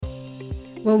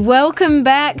Well, welcome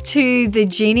back to the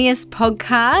Genius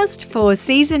Podcast for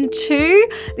Season 2.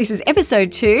 This is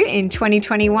Episode 2 in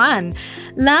 2021.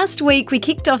 Last week, we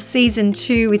kicked off Season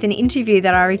 2 with an interview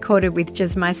that I recorded with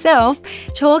just myself,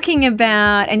 talking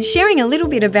about and sharing a little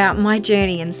bit about my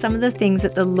journey and some of the things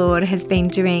that the Lord has been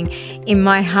doing in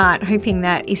my heart, hoping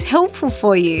that is helpful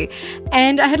for you.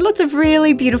 And I had lots of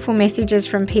really beautiful messages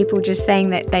from people just saying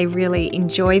that they really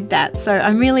enjoyed that. So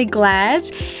I'm really glad.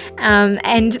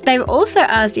 And they also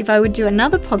asked if I would do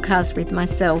another podcast with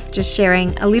myself, just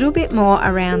sharing a little bit more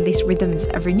around these rhythms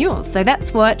of renewal. So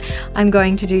that's what I'm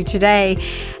going to do today.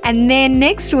 And then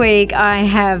next week, I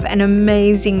have an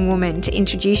amazing woman to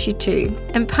introduce you to.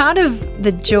 And part of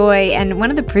the joy and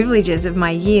one of the privileges of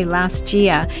my year last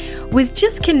year was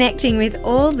just connecting with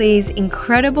all these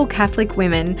incredible Catholic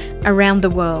women around the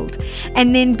world,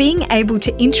 and then being able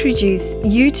to introduce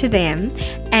you to them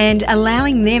and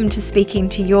allowing them to speak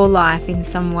into your life in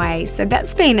some way. So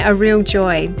that's been a real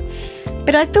joy.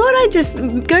 But I thought I'd just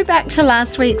go back to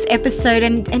last week's episode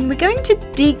and we're going to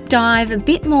deep dive a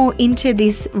bit more into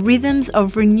this rhythms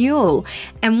of renewal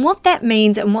and what that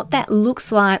means and what that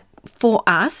looks like for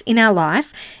us in our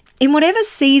life, in whatever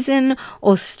season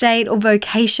or state or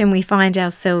vocation we find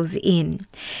ourselves in,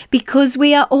 because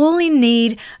we are all in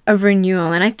need of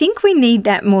renewal. And I think we need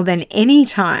that more than any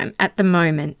time at the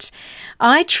moment.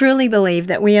 I truly believe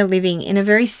that we are living in a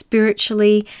very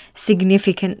spiritually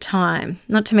significant time,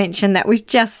 not to mention that we've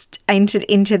just entered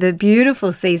into the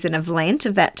beautiful season of Lent,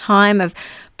 of that time of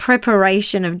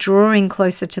preparation, of drawing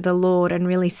closer to the Lord and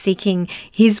really seeking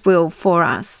His will for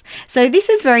us. So this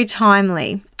is very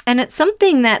timely. And it's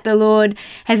something that the Lord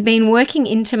has been working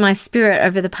into my spirit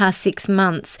over the past 6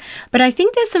 months. But I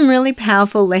think there's some really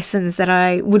powerful lessons that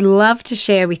I would love to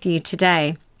share with you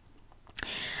today.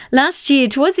 Last year,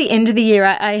 towards the end of the year,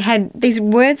 I had these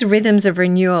words, rhythms of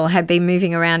renewal, had been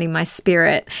moving around in my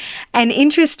spirit. And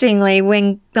interestingly,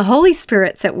 when the Holy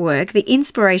Spirit's at work, the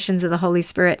inspirations of the Holy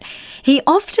Spirit, He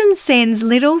often sends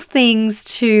little things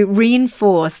to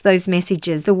reinforce those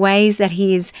messages, the ways that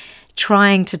He is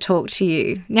trying to talk to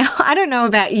you. Now, I don't know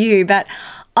about you, but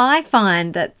I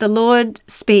find that the Lord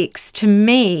speaks to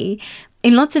me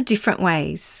in lots of different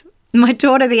ways. My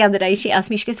daughter the other day, she asked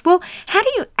me, she goes, well, how do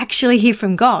you actually hear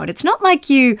from God? It's not like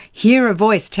you hear a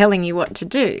voice telling you what to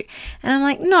do. And I'm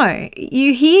like, no,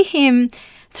 you hear Him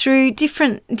through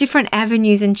different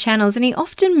avenues and channels, and He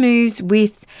often moves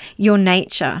with your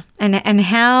nature and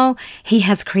how He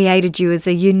has created you as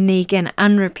a unique and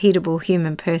unrepeatable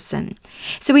human person.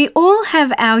 So we all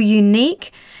have our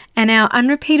unique and our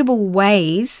unrepeatable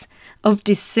ways of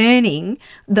discerning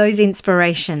those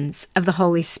inspirations of the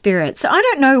Holy Spirit. So I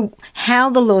don't know how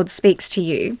the Lord speaks to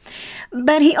you,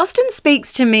 but He often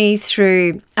speaks to me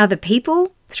through other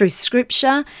people, through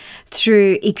Scripture,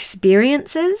 through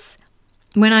experiences.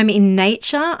 When I'm in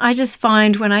nature, I just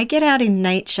find when I get out in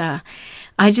nature,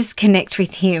 I just connect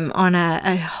with Him on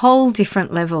a whole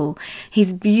different level.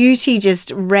 His beauty just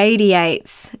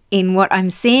radiates in what I'm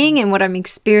seeing and what I'm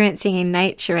experiencing in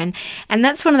nature. And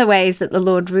that's one of the ways that the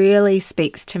Lord really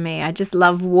speaks to me. I just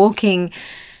love walking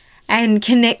and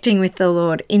connecting with the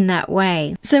Lord in that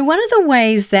way. So one of the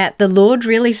ways that the Lord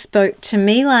really spoke to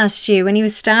me last year when He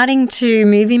was starting to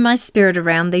move in my spirit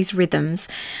around these rhythms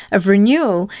of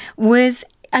renewal was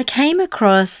I came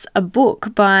across a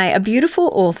book by a beautiful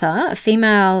author, a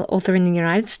female author in the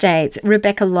United States,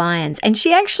 Rebecca Lyons, and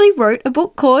she actually wrote a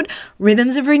book called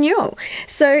Rhythms of Renewal.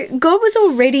 So God was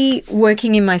already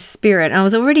working in my spirit, and I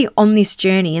was already on this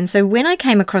journey. And so when I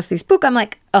came across this book, I'm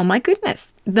like, oh my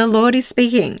goodness, the Lord is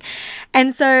speaking.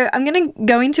 And so I'm going to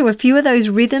go into a few of those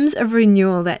rhythms of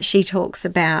renewal that she talks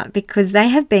about, because they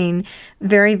have been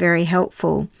very, very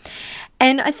helpful.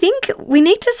 And I think we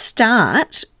need to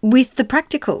start with the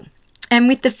practical and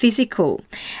with the physical.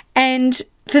 And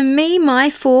for me,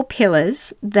 my 4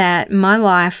 pillars that my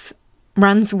life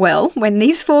runs well, when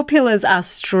these 4 pillars are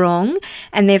strong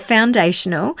and they're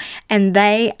foundational and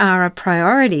they are a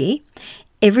priority,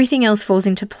 everything else falls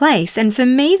into place. And for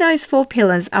me, those 4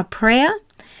 pillars are prayer,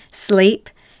 sleep,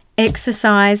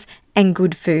 exercise, and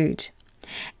good food.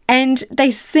 And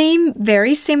they seem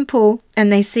very simple and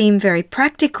they seem very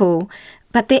practical,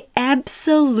 but they're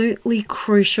absolutely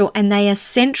crucial, and they are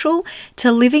central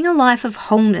to living a life of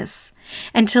wholeness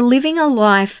and to living a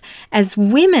life as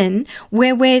women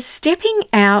where we're stepping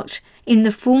out in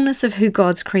the fullness of who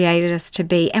God's created us to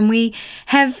be. And we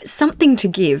have something to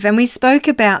give. And we spoke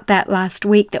about that last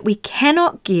week, that we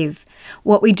cannot give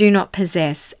what we do not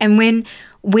possess. And when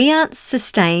we aren't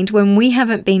sustained, when we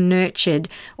haven't been nurtured,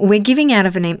 we're giving out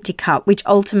of an empty cup, which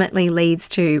ultimately leads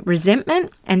to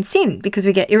resentment and sin, because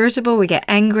we get irritable, we get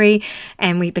angry,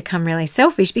 and we become really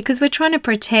selfish because we're trying to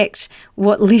protect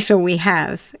what little we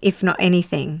have, if not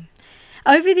anything.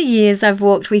 Over the years, I've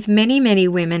walked with many, many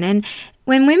women, and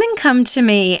when women come to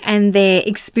me and they're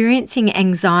experiencing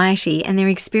anxiety and they're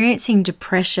experiencing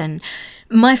depression,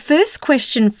 my first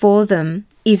question for them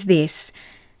is this: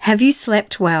 have you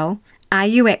slept well? Are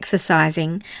you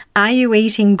exercising? Are you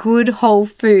eating good whole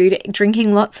food,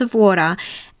 drinking lots of water?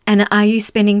 And are you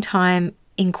spending time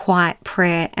in quiet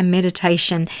prayer and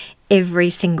meditation every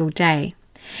single day?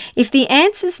 If the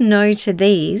answer's no to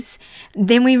these,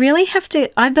 then we really have to,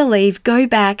 I believe, go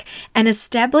back and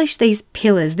establish these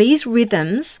pillars, these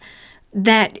rhythms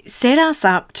that set us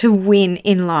up to win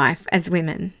in life as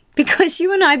women. Because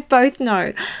you and I both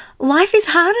know life is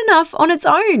hard enough on its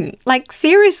own. Like,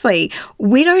 seriously,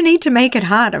 we don't need to make it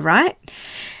harder, right?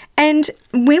 And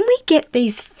when we get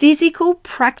these physical,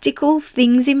 practical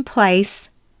things in place,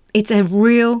 it's a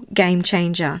real game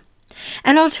changer.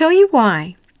 And I'll tell you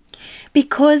why.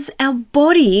 Because our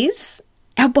bodies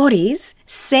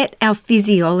set our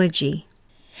physiology.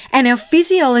 And our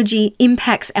physiology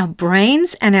impacts our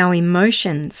brains and our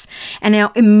emotions. And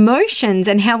our emotions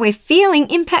and how we're feeling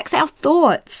impacts our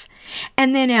thoughts.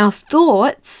 And then our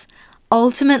thoughts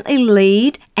ultimately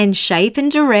lead and shape and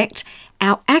direct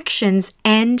our actions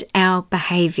and our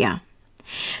behavior.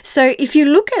 So if you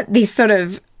look at this sort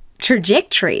of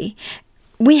trajectory,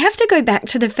 we have to go back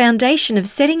to the foundation of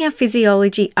setting our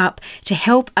physiology up to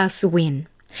help us win.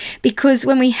 Because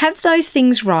when we have those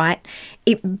things right,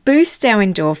 it boosts our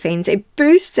endorphins, it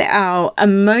boosts our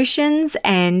emotions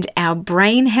and our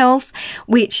brain health,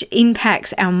 which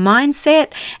impacts our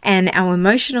mindset and our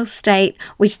emotional state,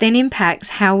 which then impacts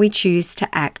how we choose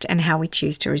to act and how we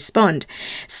choose to respond.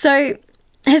 So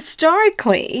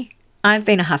historically, I've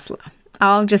been a hustler.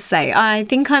 I'll just say, I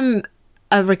think I'm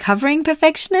a recovering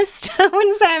perfectionist. I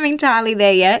wouldn't say I'm entirely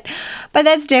there yet, but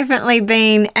that's definitely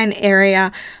been an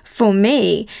area for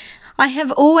me. I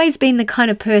have always been the kind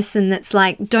of person that's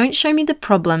like, don't show me the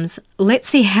problems. Let's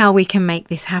see how we can make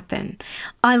this happen.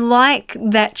 I like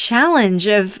that challenge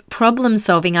of problem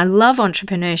solving. I love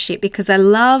entrepreneurship because I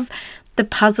love the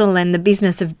puzzle and the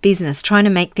business of business, trying to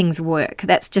make things work.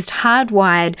 That's just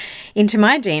hardwired into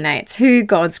my DNA. It's who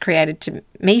God's created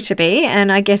me to be.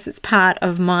 And I guess it's part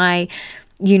of my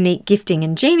unique gifting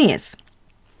and genius.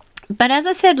 But as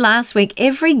I said last week,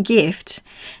 every gift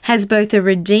has both a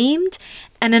redeemed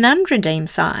and an unredeemed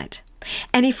side.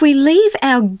 And if we leave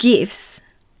our gifts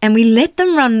and we let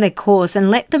them run their course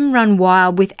and let them run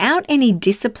wild without any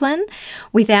discipline,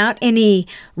 without any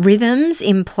rhythms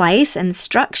in place and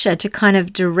structure to kind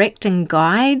of direct and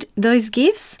guide those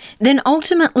gifts, then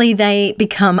ultimately they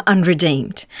become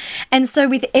unredeemed. And so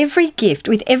with every gift,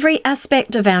 with every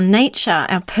aspect of our nature,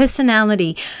 our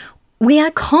personality, we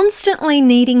are constantly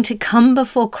needing to come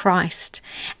before Christ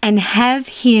and have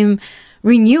Him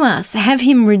renew us, have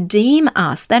Him redeem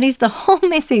us. That is the whole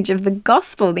message of the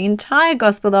gospel, the entire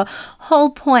gospel. The whole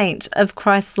point of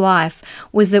Christ's life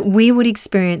was that we would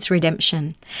experience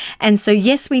redemption. And so,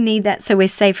 yes, we need that so we're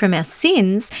saved from our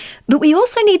sins, but we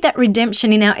also need that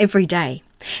redemption in our everyday.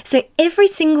 So every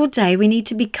single day we need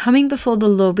to be coming before the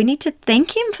Lord. We need to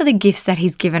thank Him for the gifts that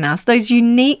He's given us, those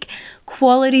unique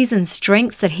qualities and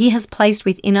strengths that He has placed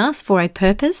within us for a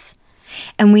purpose.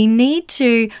 And we need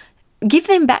to give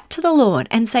them back to the Lord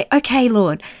and say, okay,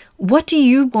 Lord, what do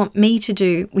you want me to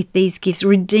do with these gifts?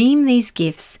 Redeem these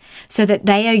gifts so that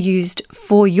they are used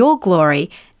for your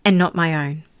glory and not my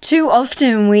own. Too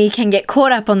often we can get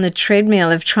caught up on the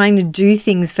treadmill of trying to do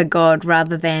things for God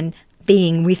rather than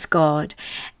being with God.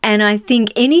 And I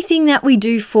think anything that we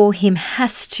do for Him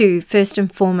has to, first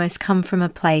and foremost, come from a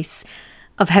place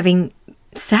of having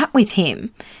sat with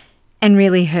Him and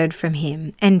really heard from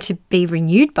Him and to be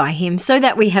renewed by Him so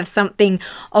that we have something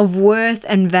of worth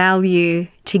and value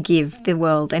to give the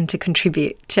world and to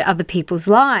contribute to other people's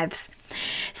lives.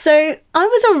 So I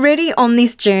was already on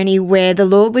this journey where the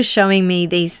Lord was showing me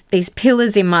these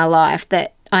pillars in my life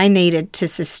that I needed to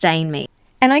sustain me.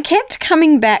 And I kept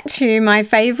coming back to my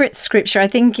favorite scripture. I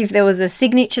think if there was a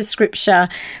signature scripture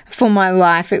for my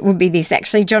life, it would be this.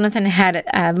 Actually, Jonathan had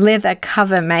a leather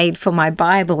cover made for my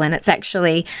Bible, and it's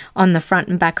actually on the front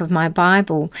and back of my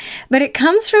Bible. But it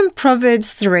comes from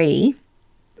Proverbs 3,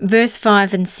 verse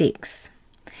 5 and 6.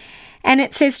 And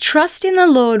it says, "Trust in the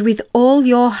Lord with all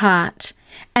your heart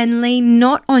and lean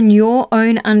not on your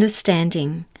own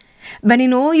understanding. But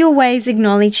in all your ways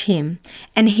acknowledge Him,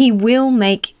 and He will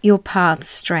make your paths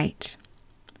straight."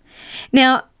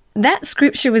 Now, that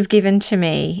scripture was given to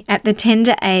me at the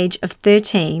tender age of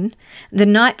 13, the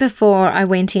night before I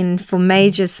went in for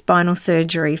major spinal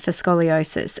surgery for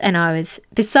scoliosis. And I was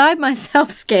beside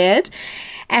myself scared.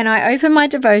 And I opened my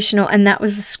devotional, and that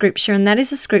was the scripture. And that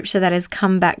is a scripture that has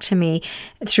come back to me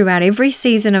throughout every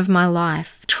season of my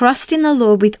life. Trust in the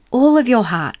Lord with all of your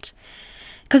heart.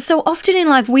 Because so often in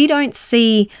life, we don't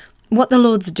see what the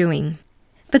Lord's doing.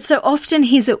 But so often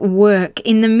He's at work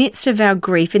in the midst of our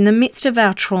grief, in the midst of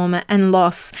our trauma and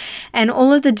loss, and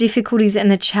all of the difficulties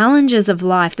and the challenges of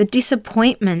life, the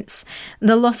disappointments,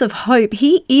 the loss of hope.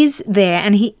 He is there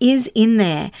and He is in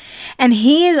there. And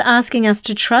He is asking us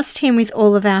to trust Him with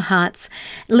all of our hearts,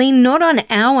 lean not on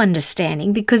our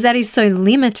understanding because that is so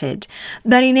limited,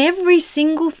 but in every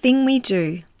single thing we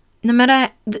do, no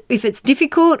matter if it's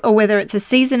difficult or whether it's a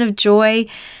season of joy,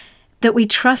 that we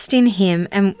trust in Him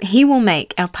and He will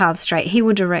make our path straight. He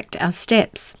will direct our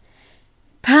steps.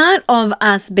 Part of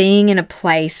us being in a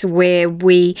place where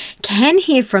we can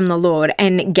hear from the Lord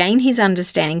and gain His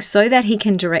understanding so that He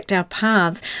can direct our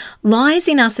paths lies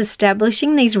in us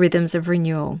establishing these rhythms of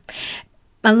renewal.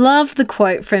 I love the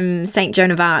quote from St. Joan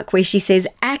of Arc where she says,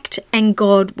 "Act and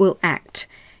God will act."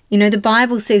 You know, the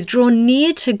Bible says, draw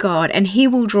near to God and He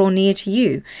will draw near to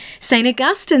you. St.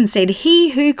 Augustine said, He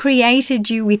who created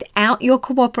you without your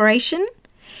cooperation,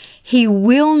 He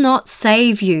will not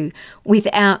save you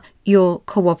without your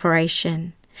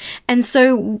cooperation. And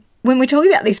so when we're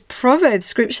talking about this proverb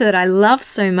scripture that I love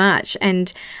so much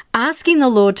and asking the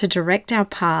Lord to direct our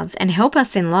paths and help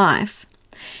us in life,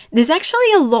 there's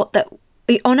actually a lot that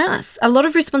on us, a lot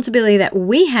of responsibility that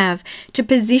we have to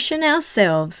position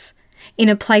ourselves in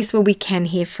a place where we can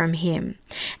hear from Him.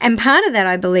 And part of that,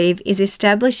 I believe, is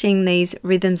establishing these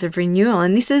rhythms of renewal.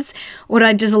 And this is what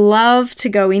I just love to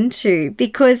go into,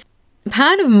 because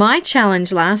part of my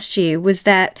challenge last year was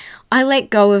that I let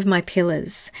go of my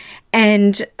pillars.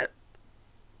 And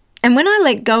when I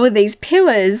let go of these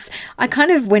pillars, I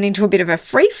kind of went into a bit of a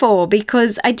free fall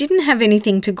because I didn't have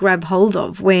anything to grab hold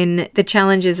of when the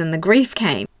challenges and the grief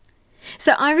came.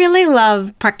 So I really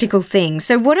love practical things.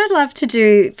 So what I'd love to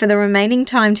do for the remaining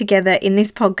time together in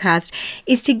this podcast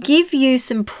is to give you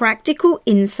some practical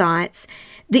insights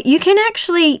that you can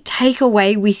actually take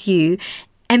away with you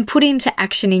and put into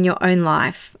action in your own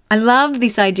life. I love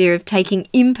this idea of taking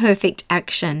imperfect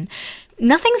action.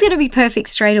 Nothing's going to be perfect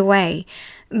straight away.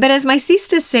 But as my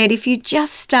sister said, if you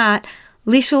just start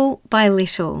little by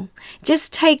little,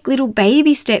 just take little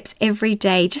baby steps every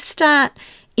day, just start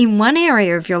in one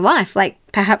area of your life, like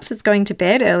perhaps it's going to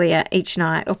bed earlier each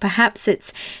night, or perhaps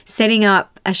it's setting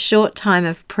up a short time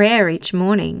of prayer each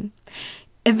morning.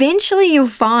 Eventually you'll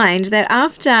find that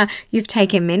after you've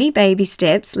taken many baby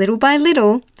steps, little by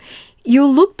little,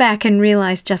 you'll look back and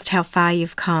realize just how far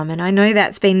you've come. And I know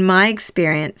that's been my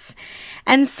experience.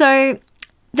 And so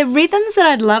the rhythms that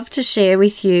I'd love to share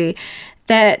with you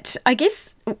that I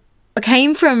guess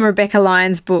came from Rebecca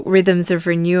Lyon's book, Rhythms of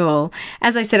Renewal.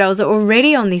 As I said, I was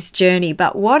already on this journey,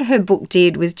 but what her book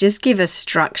did was just give a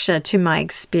structure to my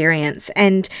experience.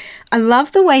 And I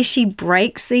love the way she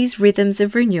breaks these rhythms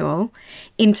of renewal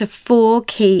into 4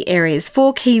 key areas,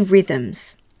 4 key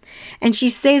rhythms. And she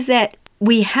says that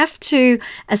we have to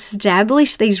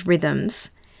establish these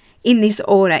rhythms in this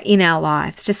order in our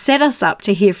lives to set us up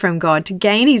to hear from God, to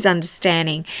gain His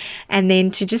understanding, and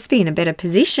then to just be in a better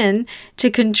position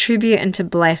to contribute and to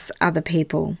bless other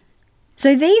people.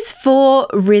 So these 4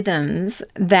 rhythms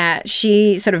that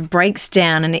she sort of breaks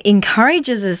down and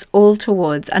encourages us all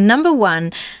towards are: number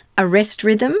 1, a rest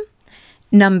rhythm;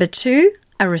 number 2,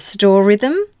 a restore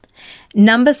rhythm;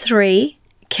 number 3,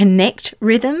 connect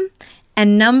rhythm;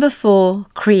 and number 4,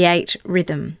 create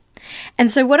rhythm.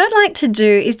 And so what I'd like to do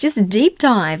is just deep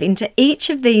dive into each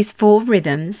of these 4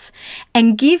 rhythms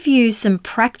and give you some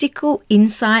practical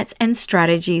insights and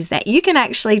strategies that you can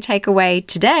actually take away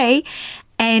today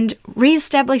and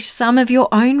reestablish some of your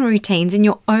own routines and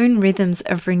your own rhythms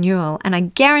of renewal. And I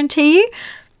guarantee you,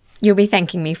 you'll be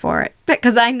thanking me for it,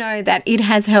 because I know that it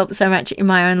has helped so much in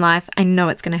my own life. I know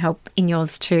it's going to help in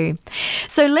yours too.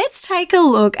 So let's take a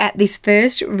look at this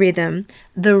first rhythm,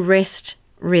 the rest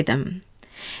rhythm.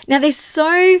 Now, there's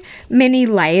so many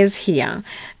layers here,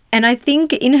 and I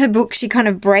think in her book she kind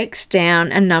of breaks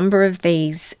down a number of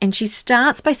these, and she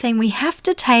starts by saying we have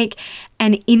to take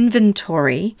an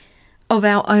inventory of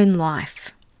our own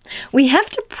life. We have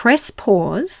to press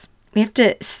pause. We have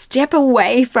to step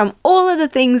away from all of the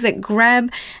things that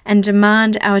grab and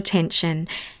demand our attention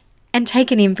and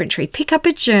take an inventory. Pick up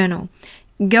a journal,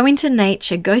 go into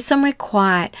nature, go somewhere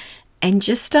quiet, and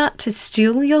just start to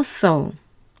still your soul,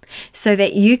 so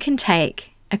that you can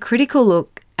take a critical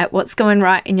look at what's going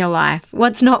right in your life,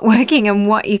 what's not working, and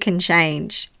what you can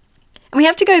change. And we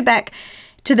have to go back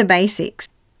to the basics.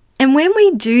 And when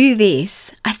we do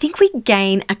this, I think we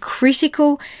gain a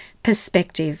critical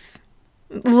perspective.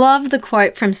 Love the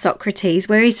quote from Socrates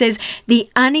where he says, "The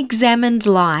unexamined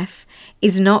life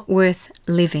is not worth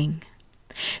living."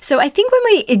 So I think when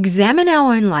we examine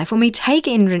our own life, when we take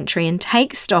inventory and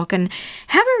take stock and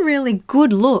have a really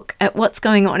good look at what's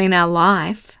going on in our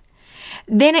life,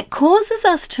 then it causes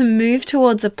us to move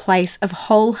towards a place of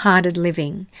wholehearted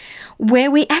living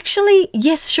where we actually,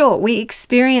 yes, sure, we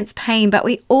experience pain, but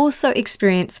we also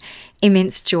experience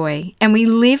immense joy, and we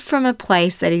live from a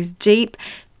place that is deep,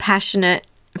 passionate,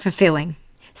 fulfilling.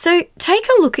 So take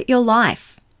a look at your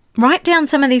life. Write down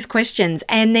some of these questions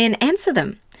and then answer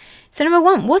them. So number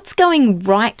one, what's going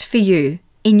right for you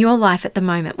in your life at the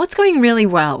moment? What's going really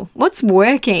well? What's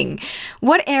working?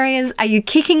 What areas are you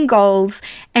kicking goals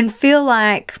and feel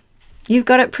like you've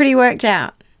got it pretty worked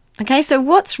out? Okay, so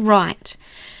what's right?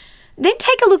 Then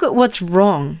take a look at what's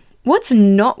wrong. What's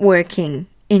not working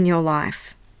in your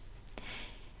life?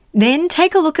 Then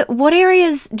take a look at what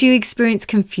areas do you experience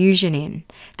confusion in,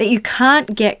 that you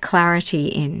can't get clarity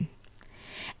in.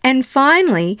 And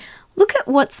finally, look at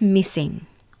what's missing.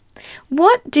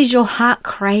 What does your heart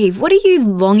crave? What are you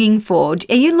longing for?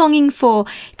 Are you longing for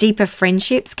deeper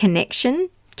friendships, connection,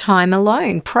 time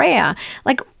alone, prayer?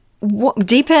 Like what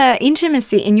deeper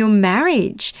intimacy in your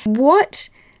marriage? What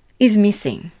is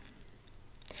missing?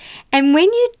 And when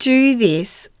you do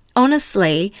this,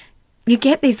 honestly, you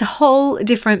get this whole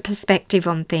different perspective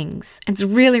on things. It's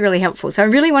really, really helpful. So I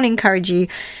really want to encourage you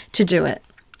to do it.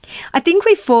 I think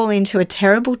we fall into a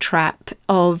terrible trap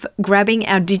of grabbing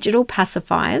our digital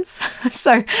pacifiers.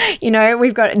 So,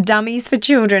 we've got dummies for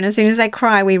children. As soon as they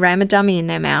cry, we ram a dummy in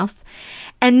their mouth.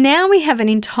 And now we have an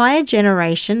entire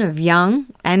generation of young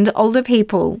and older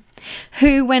people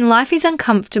who, when life is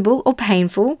uncomfortable or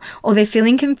painful, or they're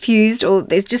feeling confused, or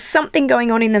there's just something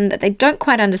going on in them that they don't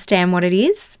quite understand what it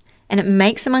is, and it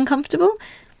makes them uncomfortable,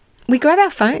 we grab our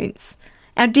phones,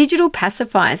 our digital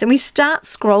pacifiers, and we start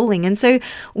scrolling. And so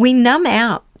we numb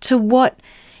out to what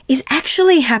is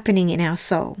actually happening in our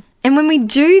soul. And when we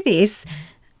do this,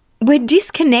 we're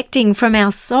disconnecting from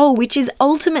our soul, which is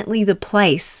ultimately the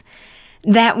place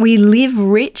that we live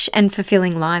rich and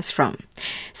fulfilling lives from.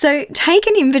 So take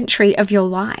an inventory of your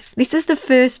life. This is the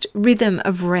first rhythm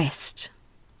of rest,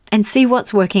 and see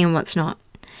what's working and what's not.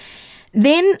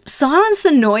 Then silence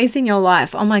the noise in your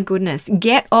life. Oh my goodness,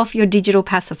 get off your digital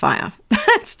pacifier.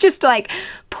 It's just like,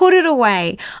 put it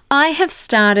away. I have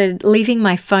started leaving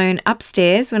my phone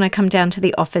upstairs when I come down to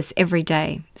the office every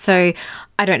day. So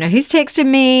I don't know who's texted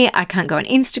me. I can't go on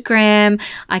Instagram.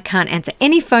 I can't answer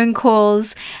any phone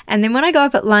calls. And then when I go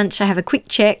up at lunch, I have a quick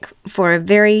check for a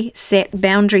very set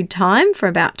boundary time for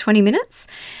about 20 minutes.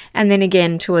 And then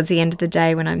again towards the end of the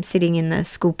day when I'm sitting in the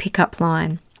school pickup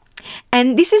line.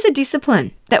 And this is a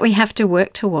discipline that we have to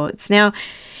work towards. Now,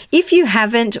 if you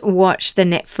haven't watched the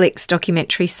Netflix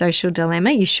documentary Social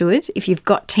Dilemma, you should. If you've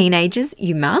got teenagers,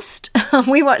 you must.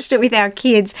 We watched it with our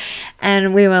kids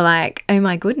and we were like, oh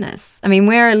my goodness. I mean,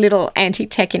 we're a little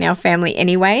anti-tech in our family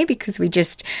anyway, because we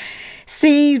just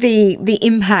see the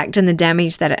impact and the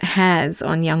damage that it has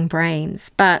on young brains.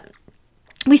 But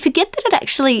we forget that it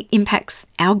actually impacts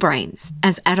our brains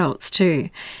as adults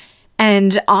too.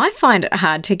 And I find it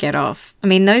hard to get off. I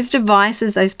mean, those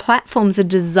devices, those platforms are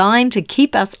designed to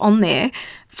keep us on there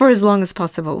for as long as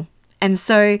possible. And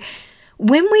so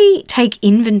when we take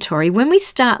inventory, when we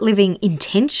start living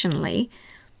intentionally,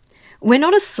 we're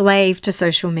not a slave to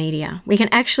social media. We can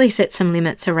actually set some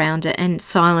limits around it and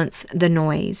silence the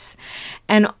noise.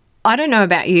 And I don't know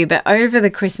about you, but over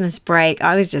the Christmas break,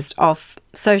 I was just off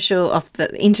social, off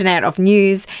the internet, off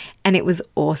news, and it was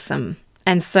awesome.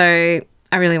 And so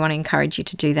I really want to encourage you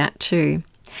to do that too.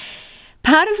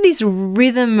 Part of this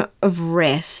rhythm of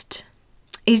rest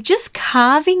is just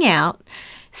carving out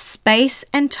space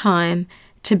and time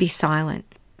to be silent,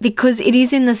 because it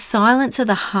is in the silence of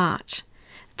the heart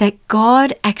that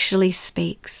God actually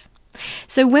speaks.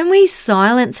 So when we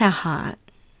silence our heart,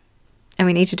 and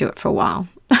we need to do it for a while,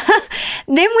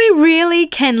 then we really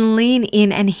can lean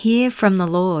in and hear from the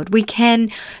Lord. We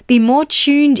can be more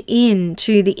tuned in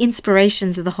to the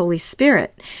inspirations of the Holy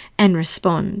Spirit and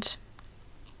respond.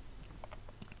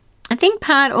 I think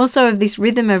part also of this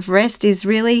rhythm of rest is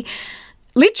really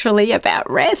literally about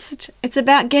rest. It's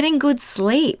about getting good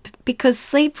sleep, because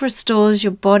sleep restores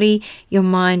your body, your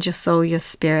mind, your soul, your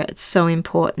spirit. It's so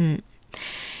important.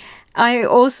 I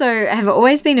also have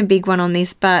always been a big one on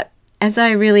this, but as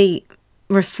I really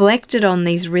reflected on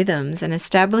these rhythms and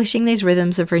establishing these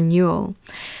rhythms of renewal,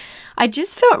 I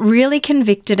just felt really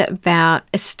convicted about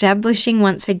establishing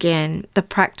once again the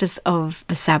practice of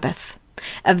the Sabbath,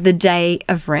 of the day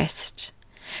of rest.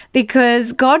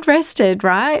 Because God rested,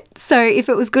 right? So if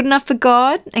it was good enough for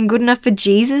God and good enough for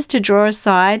Jesus to draw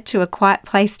aside to a quiet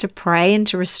place to pray and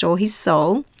to restore his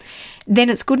soul, then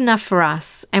it's good enough for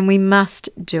us and we must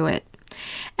do it.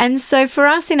 And so for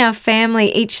us in our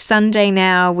family, each Sunday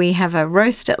now we have a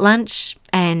roast at lunch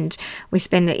and we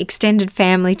spend extended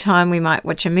family time. We might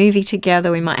watch a movie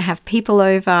together. We might have people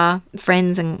over,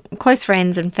 friends and close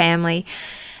friends and family.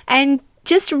 And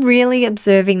just really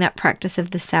observing that practice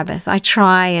of the Sabbath. I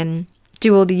try and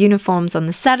do all the uniforms on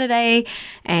the Saturday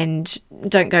and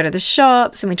don't go to the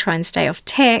shops, and we try and stay off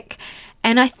tech.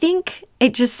 And I think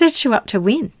it just sets you up to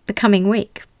win the coming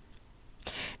week.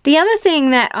 The other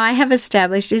thing that I have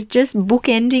established is just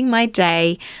bookending my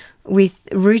day with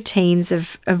routines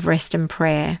of rest and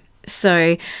prayer.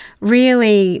 So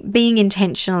really being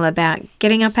intentional about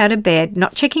getting up out of bed,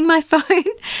 not checking my phone,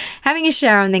 having a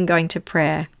shower and then going to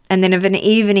prayer. And then of an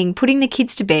evening, putting the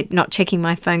kids to bed, not checking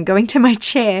my phone, going to my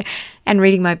chair and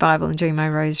reading my Bible and doing my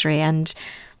rosary. And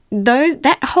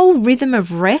that whole rhythm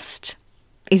of rest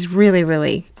is really,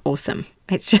 really awesome.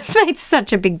 It's just made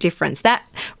such a big difference. That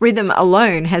rhythm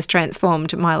alone has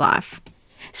transformed my life.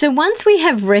 So once we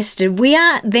have rested, we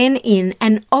are then in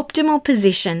an optimal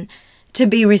position to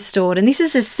be restored. And this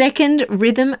is the second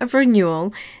rhythm of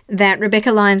renewal that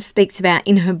Rebecca Lyons speaks about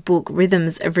in her book,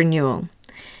 Rhythms of Renewal.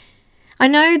 I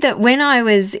know that when I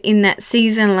was in that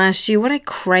season last year, what I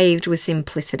craved was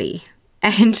simplicity.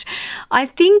 And I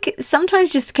think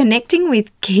sometimes just connecting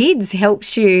with kids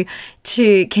helps you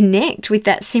to connect with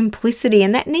that simplicity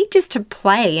and that need just to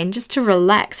play and just to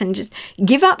relax and just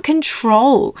give up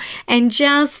control and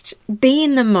just be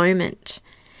in the moment.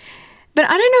 But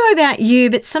I don't know about you,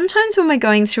 but sometimes when we're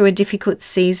going through a difficult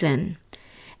season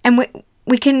and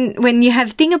we can, when you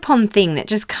have thing upon thing that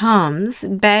just comes,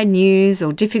 bad news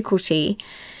or difficulty,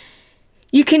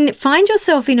 you can find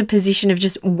yourself in a position of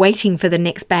just waiting for the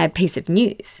next bad piece of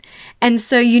news. And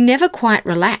so you never quite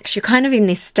relax. You're kind of in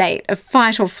this state of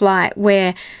fight or flight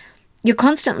where you're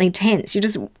constantly tense. You're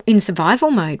just in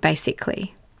survival mode,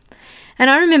 basically. And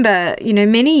I remember,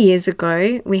 many years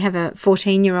ago, we have a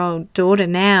 14-year-old daughter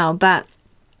now, but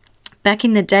back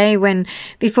in the day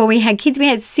before we had kids, we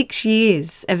had 6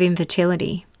 years of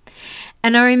infertility.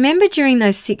 And I remember during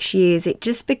those 6 years, it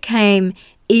just became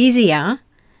easier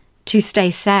to stay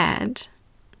sad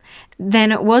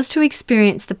than it was to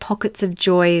experience the pockets of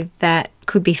joy that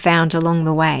could be found along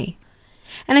the way.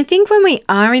 And I think when we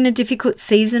are in a difficult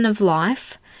season of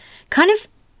life, kind of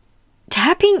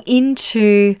tapping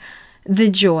into the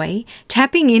joy,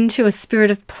 tapping into a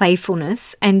spirit of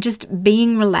playfulness and just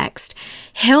being relaxed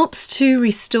helps to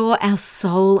restore our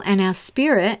soul and our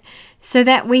spirit so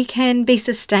that we can be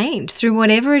sustained through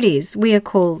whatever it is we are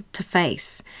called to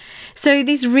face. So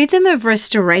this rhythm of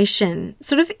restoration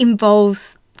sort of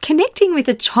involves connecting with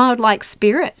a childlike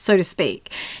spirit, so to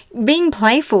speak, being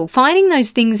playful, finding those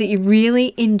things that you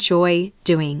really enjoy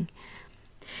doing.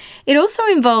 It also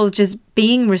involves just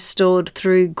being restored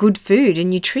through good food and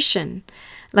nutrition,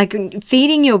 like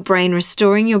feeding your brain,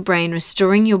 restoring your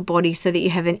body so that you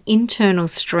have an internal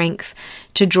strength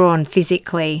to draw on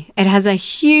physically. It has a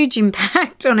huge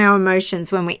impact on our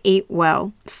emotions when we eat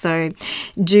well, so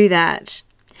do that.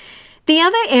 The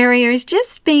other area is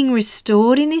just being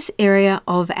restored in this area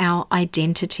of our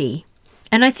identity.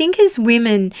 And I think as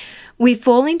women, we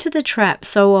fall into the trap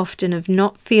so often of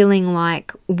not feeling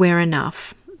like we're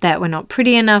enough, that we're not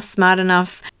pretty enough, smart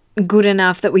enough, good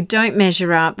enough, that we don't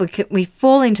measure up. We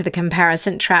fall into the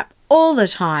comparison trap all the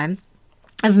time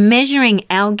of measuring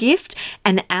our gift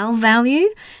and our value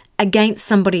against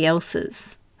somebody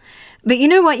else's. But you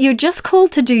know what? You're just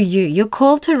called to do you. You're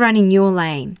called to run in your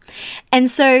lane.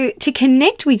 And so to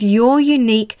connect with your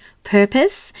unique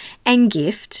purpose and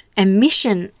gift and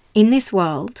mission in this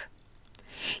world,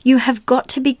 you have got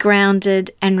to be grounded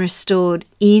and restored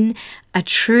in a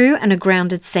true and a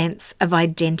grounded sense of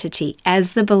identity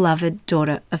as the beloved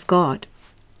daughter of God.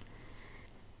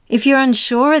 If you're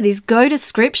unsure of this, go to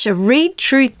Scripture, read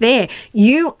truth there.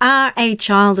 You are a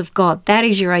child of God. That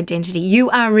is your identity. You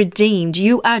are redeemed.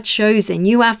 You are chosen.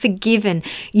 You are forgiven.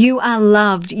 You are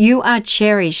loved. You are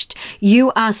cherished.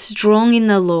 You are strong in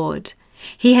the Lord.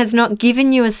 He has not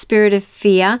given you a spirit of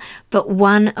fear, but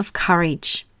one of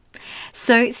courage.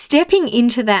 So stepping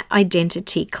into that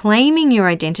identity, claiming your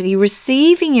identity,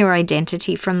 receiving your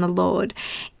identity from the Lord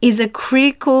is a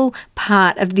critical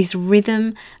part of this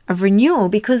rhythm of renewal,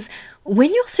 because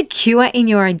when you're secure in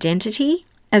your identity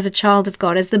as a child of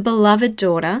God, as the beloved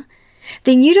daughter,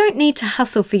 then you don't need to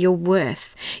hustle for your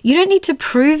worth. You don't need to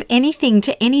prove anything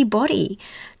to anybody,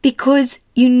 because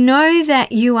you know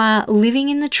that you are living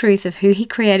in the truth of who He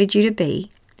created you to be,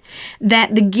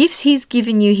 that the gifts He's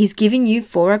given you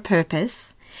for a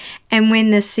purpose. And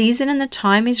when the season and the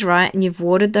time is right and you've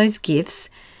watered those gifts,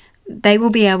 they will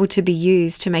be able to be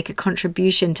used to make a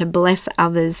contribution, to bless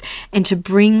others, and to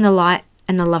bring the light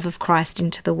and the love of Christ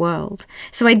into the world.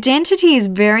 So identity is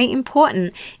very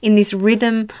important in this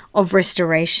rhythm of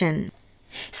restoration.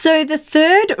 So the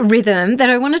third rhythm that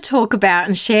I want to talk about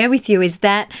and share with you is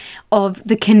that of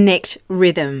the connect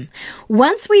rhythm.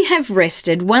 Once we have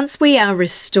rested, once we are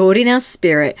restored in our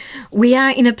spirit, we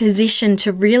are in a position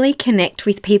to really connect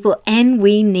with people, and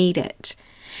we need it.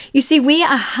 You see, we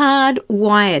are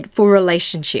hardwired for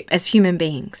relationship as human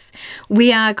beings.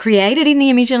 We are created in the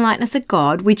image and likeness of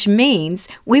God, which means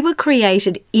we were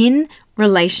created in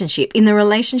relationship, in the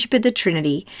relationship of the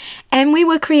Trinity, and we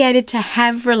were created to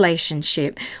have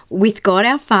relationship with God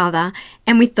our Father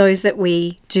and with those that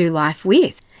we do life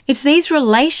with. It's these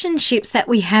relationships that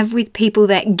we have with people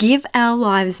that give our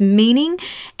lives meaning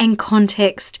and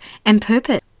context and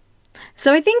purpose.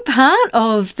 So I think part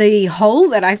of the hole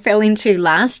that I fell into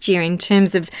last year in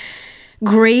terms of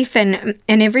grief and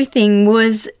everything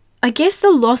was, I guess, the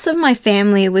loss of my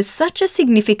family was such a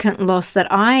significant loss that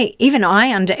I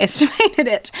underestimated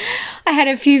it. I had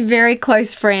a few very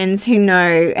close friends who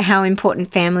know how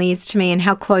important family is to me and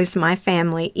how close my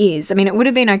family is. I mean, it would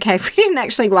have been okay if we didn't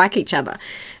actually like each other,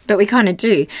 but we kind of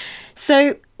do.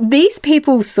 So these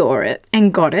people saw it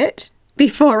and got it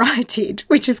before I did,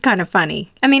 which is kind of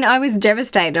funny. I mean, I was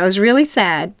devastated. I was really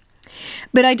sad.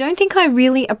 But I don't think I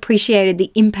really appreciated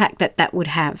the impact that that would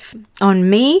have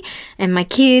on me and my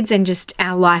kids and just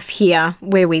our life here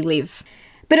where we live.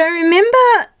 But I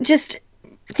remember just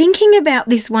thinking about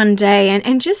this one day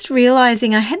and just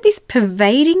realizing I had this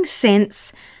pervading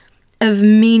sense of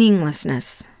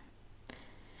meaninglessness,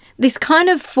 this kind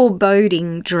of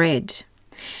foreboding dread.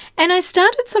 And I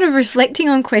started sort of reflecting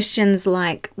on questions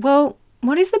like, well,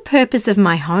 what is the purpose of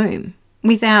my home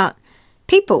without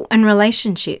people and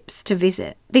relationships to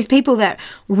visit? These people that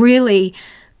really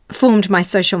formed my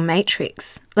social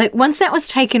matrix. Like, once that was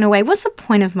taken away, what's the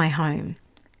point of my home?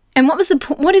 And what is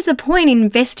the point in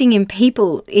investing in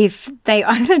people if they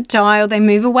either die or they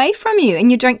move away from you and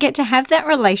you don't get to have that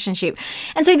relationship?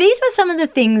 And so these were some of the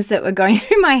things that were going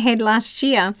through my head last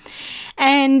year.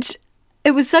 And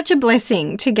it was such a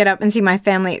blessing to get up and see my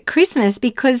family at Christmas,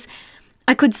 because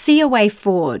I could see a way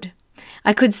forward.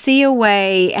 I could see a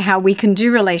way how we can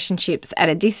do relationships at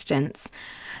a distance.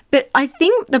 But I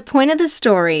think the point of the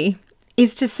story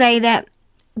is to say that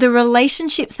the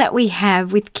relationships that we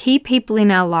have with key people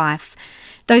in our life,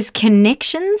 those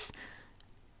connections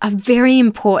are very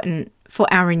important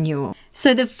for our renewal.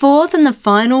 So the fourth and the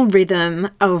final rhythm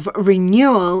of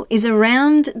renewal is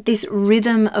around this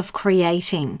rhythm of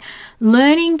creating,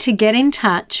 learning to get in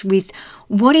touch with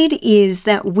what it is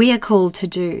that we are called to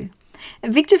do.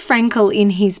 Viktor Frankl,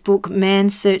 in his book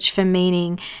Man's Search for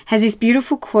Meaning, has this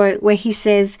beautiful quote where he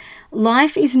says,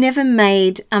 "Life is never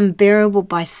made unbearable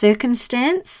by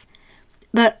circumstance,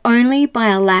 but only by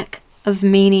a lack of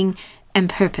meaning and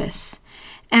purpose."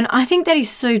 And I think that is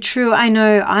so true. I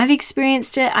know I've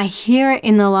experienced it. I hear it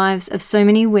in the lives of so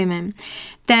many women,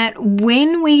 that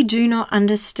when we do not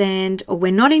understand or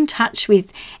we're not in touch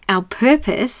with our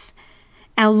purpose,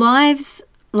 our lives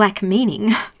lack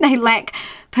meaning. They lack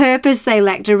purpose, they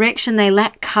lack direction, they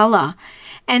lack color.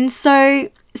 And so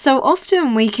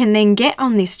often we can then get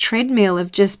on this treadmill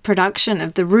of just production,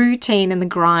 of the routine and the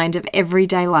grind of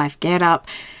everyday life. Get up,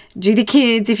 do the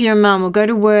kids if you're a mum, or go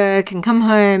to work and come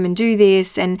home and do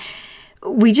this. And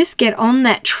we just get on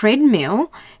that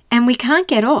treadmill and we can't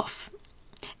get off.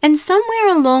 And somewhere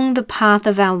along the path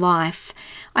of our life,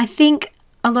 I think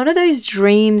a lot of those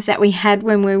dreams that we had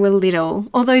when we were little,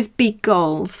 or those big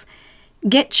goals,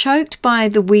 get choked by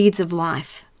the weeds of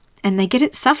life and they get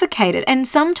it suffocated. And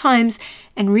sometimes,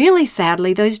 and really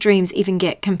sadly, those dreams even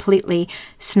get completely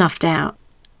snuffed out.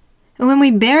 And when we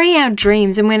bury our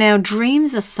dreams and when our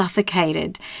dreams are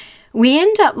suffocated, we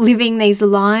end up living these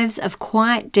lives of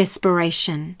quiet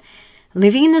desperation,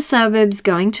 living in the suburbs,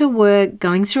 going to work,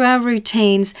 going through our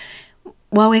routines,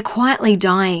 while we're quietly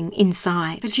dying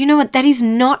inside. But you know what? That is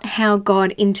not how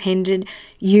God intended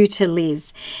you to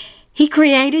live. He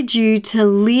created you to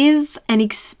live and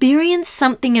experience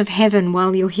something of heaven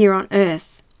while you're here on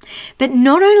earth. But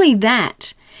not only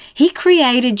that, He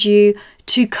created you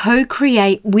to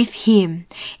co-create with Him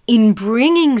in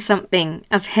bringing something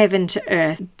of heaven to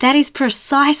earth. That is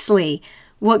precisely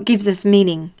what gives us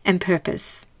meaning and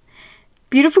purpose.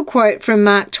 beautiful quote from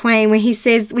Mark Twain where he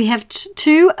says, we have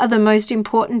two of the most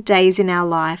important days in our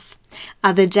life,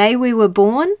 are the day we were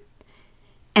born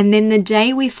and then the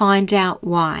day we find out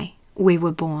why we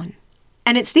were born.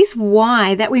 And it's this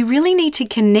why that we really need to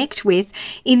connect with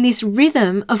in this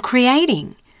rhythm of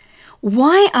creating.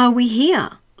 Why are we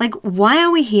here? Like, why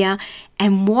are we here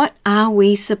and what are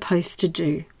we supposed to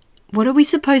do? What are we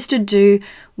supposed to do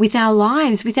with our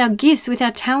lives, with our gifts, with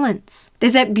our talents?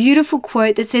 There's that beautiful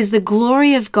quote that says, the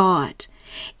glory of God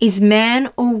is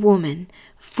man or woman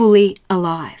fully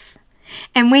alive.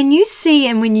 And when you see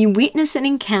and when you witness and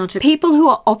encounter people who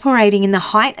are operating in the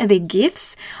height of their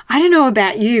gifts, I don't know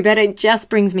about you, but it just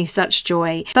brings me such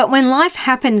joy. But when life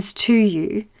happens to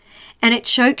you and it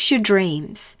chokes your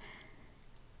dreams,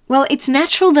 well, it's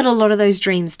natural that a lot of those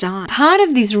dreams die. Part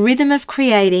of this rhythm of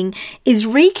creating is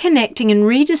reconnecting and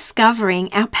rediscovering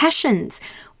our passions.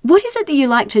 What is it that you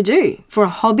like to do for a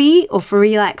hobby or for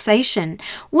relaxation?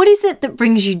 What is it that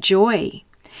brings you joy?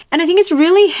 And I think it's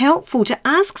really helpful to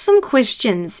ask some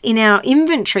questions in our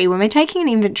inventory when we're taking an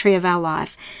inventory of our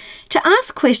life, to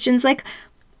ask questions like,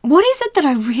 what is it that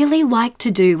I really liked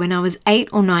to do when I was 8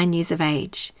 or 9 years of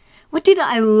age? What did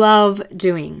I love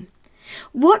doing?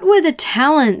 What were the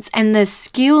talents and the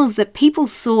skills that people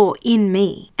saw in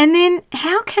me? And then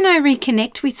how can I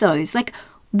reconnect with those? Like,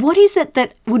 what is it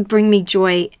that would bring me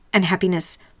joy and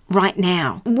happiness right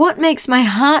now? What makes my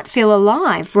heart feel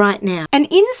alive right now? And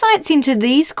insights into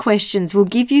these questions will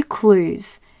give you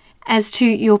clues as to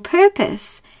your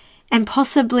purpose and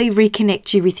possibly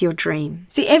reconnect you with your dream.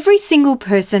 See, every single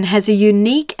person has a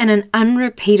unique and an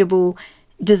unrepeatable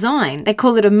design. They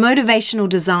call it a motivational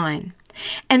design.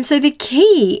 And so the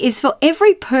key is for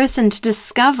every person to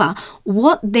discover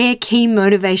what their key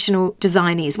motivational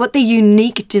design is, what their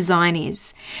unique design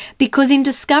is. Because in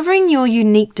discovering your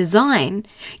unique design,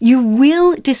 you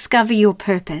will discover your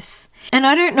purpose. And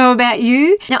I don't know about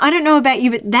you. Now, I don't know about you,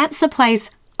 but that's the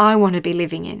place I want to be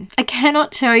living in. I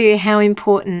cannot tell you how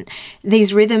important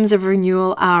these rhythms of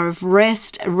renewal are, of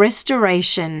rest,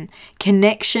 restoration,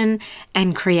 connection,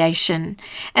 and creation.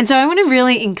 And so I want to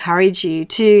really encourage you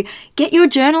to get your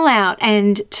journal out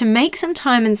and to make some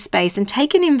time and space and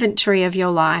take an inventory of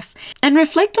your life and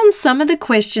reflect on some of the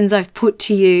questions I've put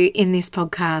to you in this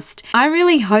podcast. I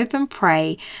really hope and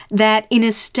pray that in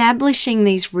establishing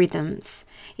these rhythms,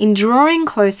 in drawing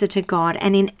closer to God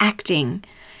and in acting,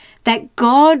 that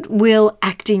God will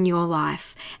act in your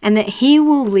life and that He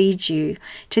will lead you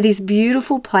to this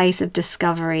beautiful place of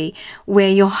discovery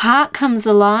where your heart comes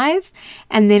alive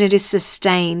and then it is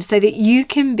sustained so that you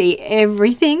can be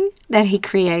everything that He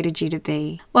created you to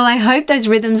be. Well, I hope those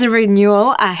rhythms of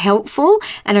renewal are helpful,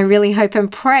 and I really hope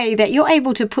and pray that you're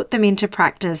able to put them into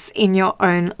practice in your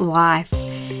own life.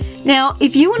 Now,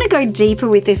 if you want to go deeper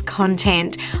with this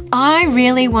content, I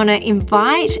really want to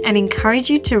invite and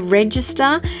encourage you to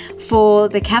register for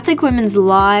the Catholic Women's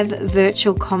Live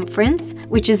Virtual Conference,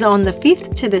 which is on the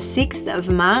 5th to the 6th of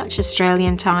March,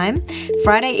 Australian time.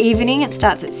 Friday evening, it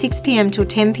starts at 6 p.m. till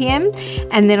 10 p.m.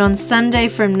 and then on Sunday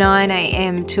from 9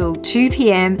 a.m. till 2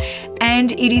 p.m.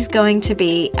 And it is going to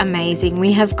be amazing.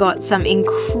 We have got some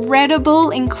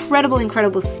incredible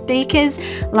speakers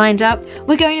lined up.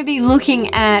 We're going to be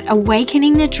looking at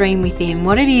awakening the dream within,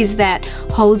 what it is that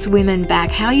holds women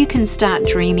back, how you can start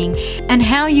dreaming, and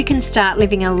how you can start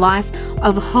living a life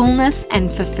of wholeness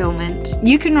and fulfillment.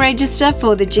 You can register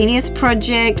for the Genius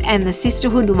Project and the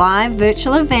Sisterhood Live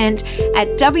virtual event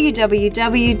at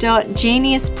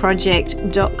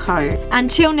www.geniusproject.co.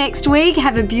 Until next week,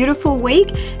 have a beautiful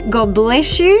week. God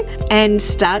bless you and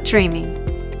start dreaming.